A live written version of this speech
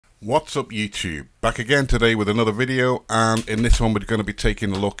What's up YouTube? Back again today with another video, and in this one we're going to be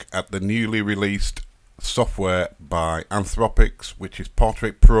taking a look at the newly released software by Anthropic, which is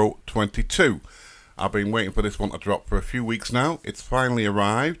Portrait Pro 22. I've been waiting for this one to drop for a few weeks now. It's finally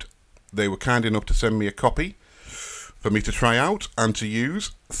arrived. They were kind enough to send me a copy for me to try out and to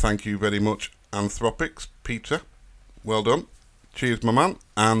use. Thank you very much, Anthropic. Peter, well done. Cheers, my man.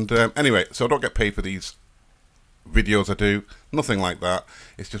 And anyway, so I don't get paid for these videos I do, nothing like that.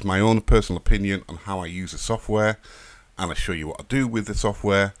 It's just my own personal opinion on how I use the software, and I show you what I do with the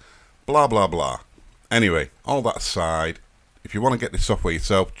software, blah blah blah. Anyway, all that aside, if you want to get this software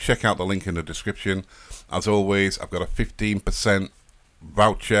yourself, check out the link in the description. As always, I've got a 15%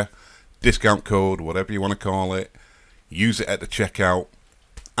 voucher, discount code, whatever you want to call it. Use it at the checkout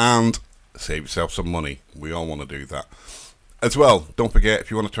and save yourself some money. We all want to do that. As well, don't forget,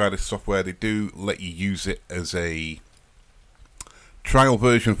 if you want to try this software, they do let you use it as a trial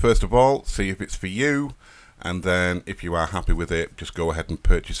version first of all, see if it's for you, and then if you are happy with it, just go ahead and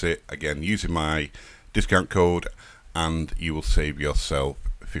purchase it, again, using my discount code, and you will save yourself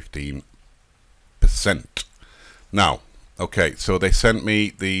 15%. Now, okay, so they sent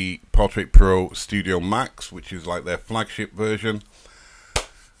me the Portrait Pro Studio Max, which is like their flagship version.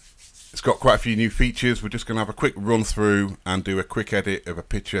 It's got quite a few new features. We're just going to have a quick run through and do a quick edit of a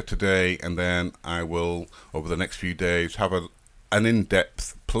picture today, and then I will, over the next few days, have an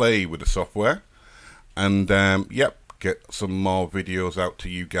in-depth play with the software, and yep, get some more videos out to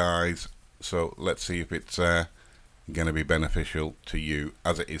you guys. So let's see if it's going to be beneficial to you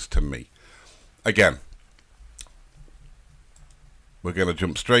as it is to me. Again, we're going to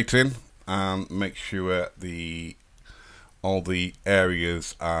jump straight in and make sure all the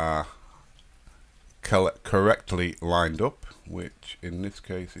areas are correctly lined up, which in this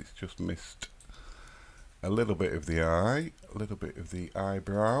case it's just missed a little bit of the eye, a little bit of the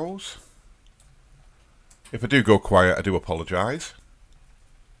eyebrows. If I do go quiet, I do apologize.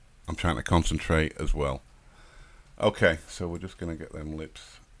 I'm trying to concentrate as well. Okay, so we're just going to get them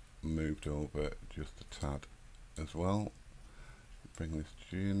lips moved over just a tad as well. Bring this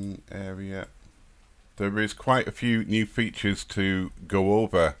chin area. There is quite a few new features to go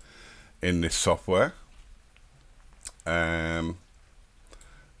over in this software.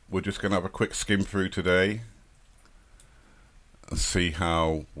 We're just going to have a quick skim through today and see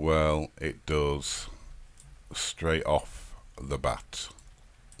how well it does straight off the bat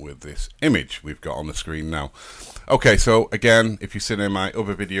with this image we've got on the screen now. Okay, so again, if you've seen in my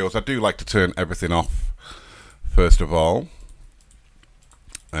other videos, I do like to turn everything off first of all,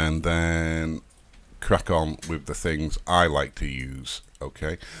 and then crack on with the things I like to use.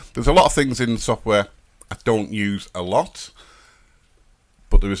 Okay, there's a lot of things in the software I don't use a lot,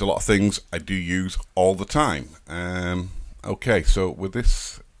 but there is a lot of things I do use all the time. Okay, so with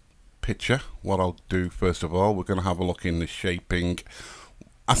this picture, what I'll do first of all, we're going to have a look in the shaping.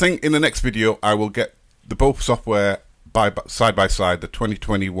 I think in the next video I will get the both software side by side, the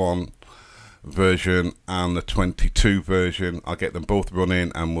 2021 version and the 22 version. I'll get them both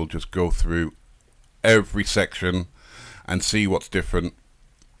running and we'll just go through every section and see what's different.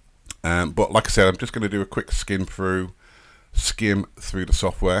 But like I said, I'm just going to do a quick skim through the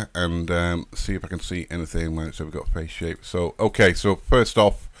software and see if I can see anything. So we've got face shape. So okay, so first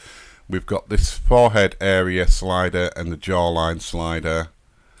off, we've got this forehead area slider and the jawline slider,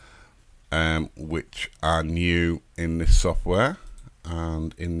 which are new in this software.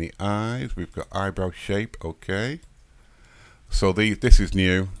 And in the eyes, we've got eyebrow shape. Okay, so this is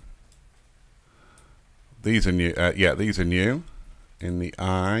new. These are new. Yeah, these are new. In the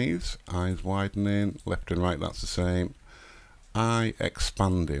eyes widening, left and right, that's the same. Eye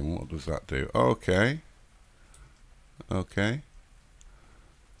expanding, what does that do? Okay. Okay.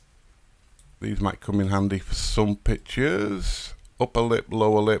 These might come in handy for some pictures. Upper lip,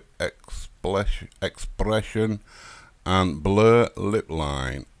 lower lip, expression, and blur lip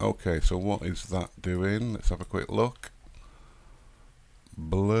line. Okay, so what is that doing? Let's have a quick look.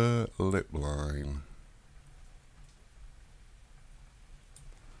 Blur lip line.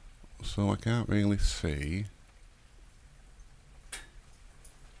 So I can't really see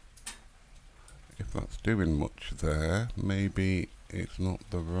if that's doing much there. Maybe it's not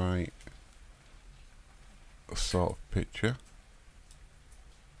the right sort of picture.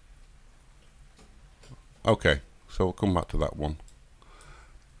 Okay, so we'll come back to that one.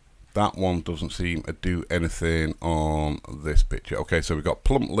 That one doesn't seem to do anything on this picture. Okay, so we've got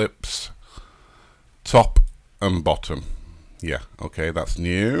plump lips, top and bottom. Yeah, okay, that's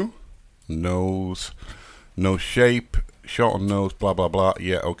new. Nose shape, short on nose, blah blah blah.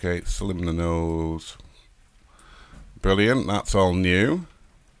 Yeah, okay, slim the nose. Brilliant, that's all new.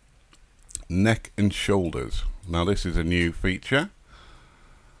 neck and shoulders. Now this is a new feature.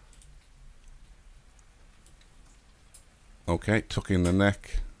 Okay, tuck in the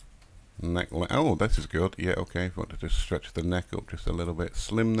neck. Oh, this is good. Yeah, okay, if you want to just stretch the neck up just a little bit,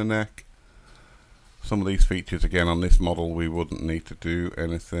 slim the neck. Some of these features, again, on this model, we wouldn't need to do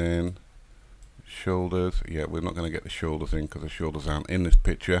anything. Shoulders, yeah, we're not going to get the shoulders in because the shoulders aren't in this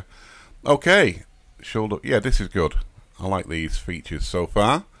picture. Okay, shoulder, yeah, this is good. I like these features so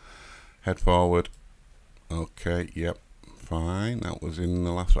far. Head forward. Okay, yep, fine. That was in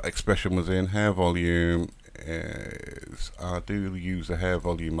the last one. Expression was in. Hair volume is, I do use the hair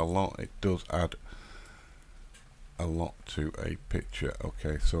volume a lot. It does add a lot to a picture.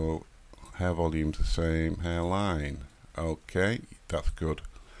 Okay, so hair volume's the same. Hairline. Okay, that's good.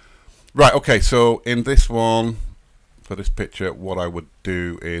 Right, okay, so in this one, for this picture, what I would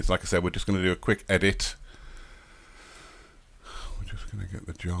do is, like I said, we're just going to do a quick edit. We're just going to get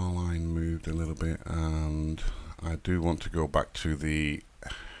the jawline moved a little bit, and I do want to go back to the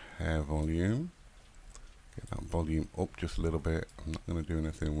hair volume. Get that volume up just a little bit. I'm not going to do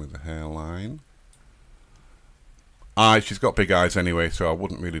anything with the hairline. Eyes, she's got big eyes anyway, so I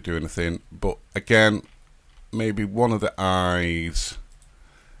wouldn't really do anything. But again, maybe one of the eyes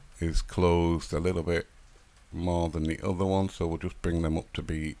is closed a little bit more than the other one, so we'll just bring them up to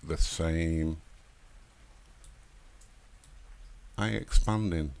be the same. Eye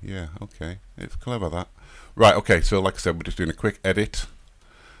expanding, yeah, okay, it's clever that. Right, okay, so like I said, we're just doing a quick edit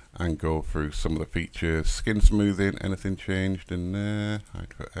and go through some of the features. Skin smoothing, anything changed in there?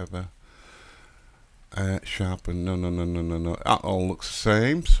 Hide forever. Sharpen, no. That all looks the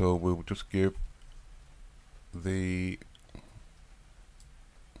same, so we'll just give the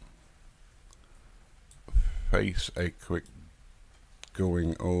face a quick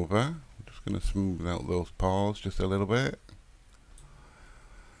going over. I'm just going to smooth out those paws just a little bit,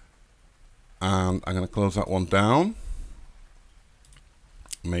 and I'm going to close that one down.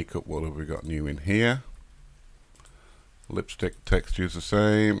 Makeup, what have we got new in here? Lipstick texture is the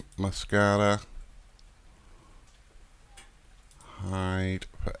same. Mascara, hide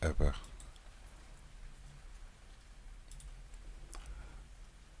forever.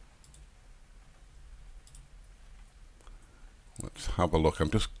 Let's have a look. I'm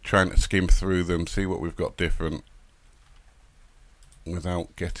just trying to skim through them, see what we've got different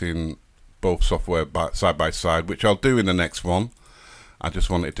without getting both software side by side, which I'll do in the next one. I just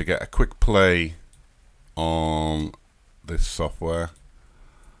wanted to get a quick play on this software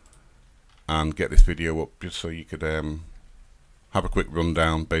and get this video up just so you could have a quick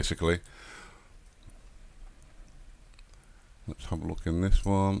rundown basically. Let's have a look in this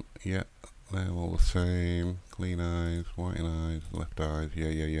one. Yeah, they're all the same. Clean eyes, whiten eyes, left eyes,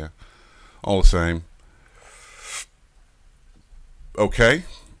 yeah. All the same. Okay.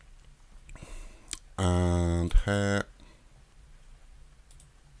 And hair.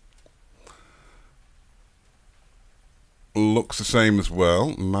 Looks the same as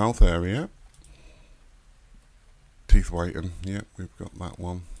well. Mouth area. Teeth whiten, yeah, we've got that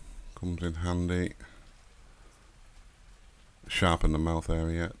one. Comes in handy. Sharpen the mouth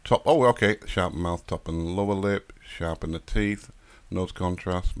area. Top, oh okay, sharpen mouth, top and lower lip. Sharpen the teeth. Nose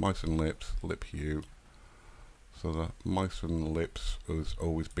contrast, moisten lips, lip hue. So the moisten lips has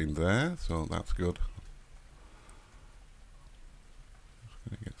always been there, so that's good. Just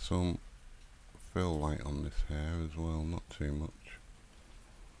going to get some fill light on this hair as well, not too much.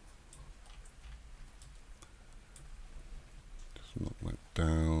 Just knock that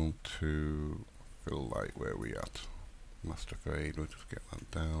down to fill light. Where we at? Master fade, we'll just get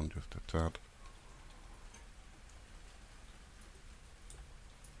that down just a tad.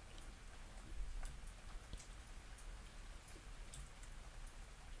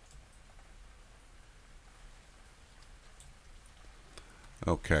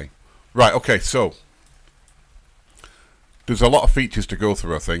 Okay, right, okay, so there's a lot of features to go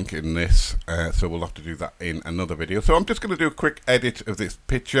through, I think, in this, so we'll have to do that in another video. So I'm just going to do a quick edit of this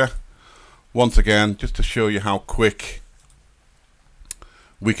picture once again, just to show you how quick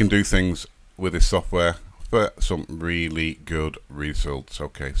we can do things with this software for some really good results.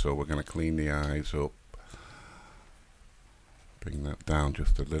 Okay, so we're going to clean the eyes up, bring that down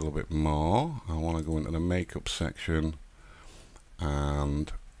just a little bit more. I want to go into the makeup section,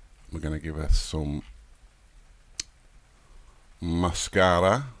 and we're going to give her some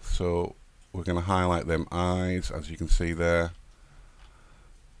mascara. So we're going to highlight them eyes, as you can see there.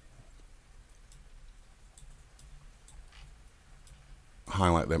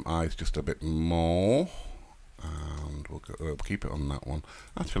 Highlight them eyes just a bit more, and we'll keep it on that one.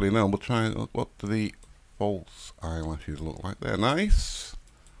 Actually no, we'll try, what do the false eyelashes look like? They're nice.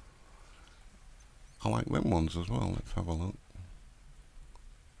 I like them ones as well. Let's have a look.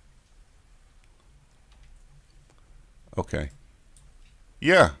 Okay.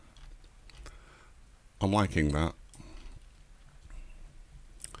 Yeah. I'm liking that.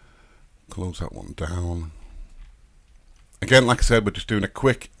 Close that one down. Again, like I said, we're just doing a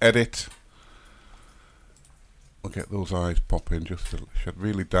quick edit. We'll get those eyes popping. She had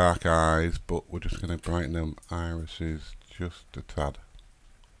really dark eyes, but we're just going to brighten them irises just a tad.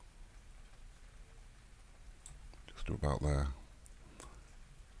 Just about there.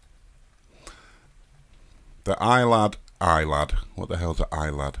 The what the hell's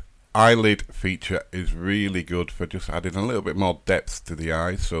an eyelid feature is really good for just adding a little bit more depth to the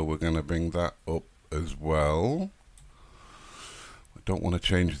eye, so we're going to bring that up as well. I don't want to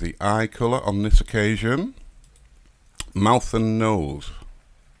change the eye colour on this occasion. Mouth and nose.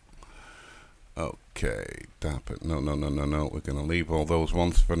 Okay, dap it. No. We're going to leave all those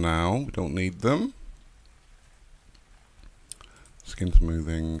ones for now. We don't need them. Skin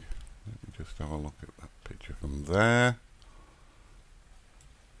smoothing. Let me just have a look at that picture from there.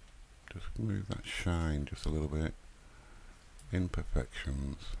 Just move that shine just a little bit.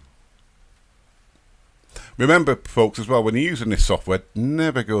 Imperfections. Remember, folks, as well, when you're using this software,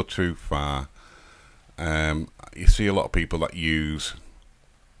 never go too far. You see a lot of people that use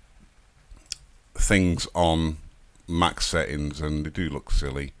things on max settings and they do look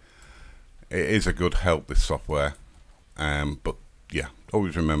silly. It is a good help, this software, but yeah,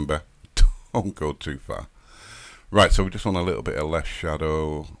 always remember, don't go too far. Right, so we just want a little bit of left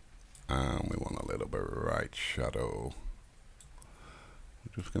shadow and we want a little bit of right shadow.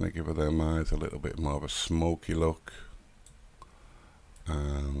 We're just going to give her them eyes a little bit more of a smoky look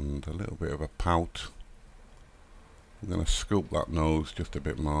and a little bit of a pout. I'm going to sculpt that nose just a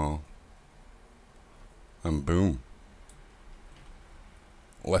bit more and boom,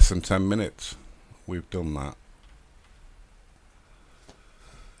 less than 10 minutes we've done that.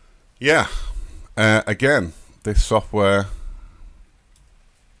 Yeah, again, this software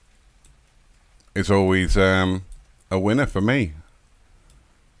is always a winner for me.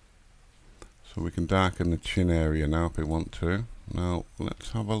 So we can darken the chin area now if we want to. Now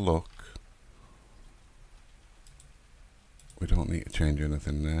let's have a look. We don't need to change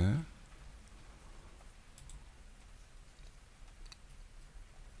anything there.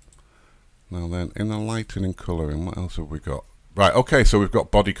 Now then, in the lightening colouring, what else have we got? Right, okay, so we've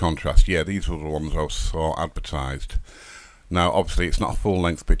got body contrast. Yeah, these were the ones I saw advertised. Now, obviously, it's not a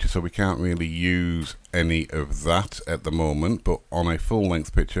full-length picture, so we can't really use any of that at the moment. But on a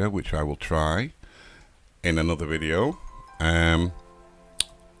full-length picture, which I will try in another video,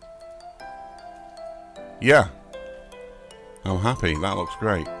 yeah, I'm happy. That looks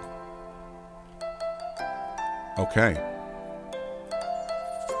great. Okay,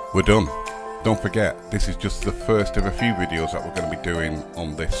 we're done. Don't forget, this is just the first of a few videos that we're going to be doing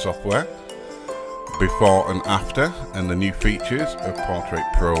on this software. Before and after, and the new features of Portrait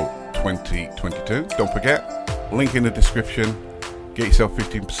Pro 2022. Don't forget, link in the description. Get yourself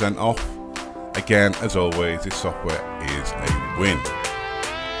 15% off. Again, as always, this software is a win.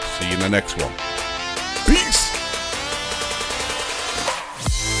 See you in the next one. Peace!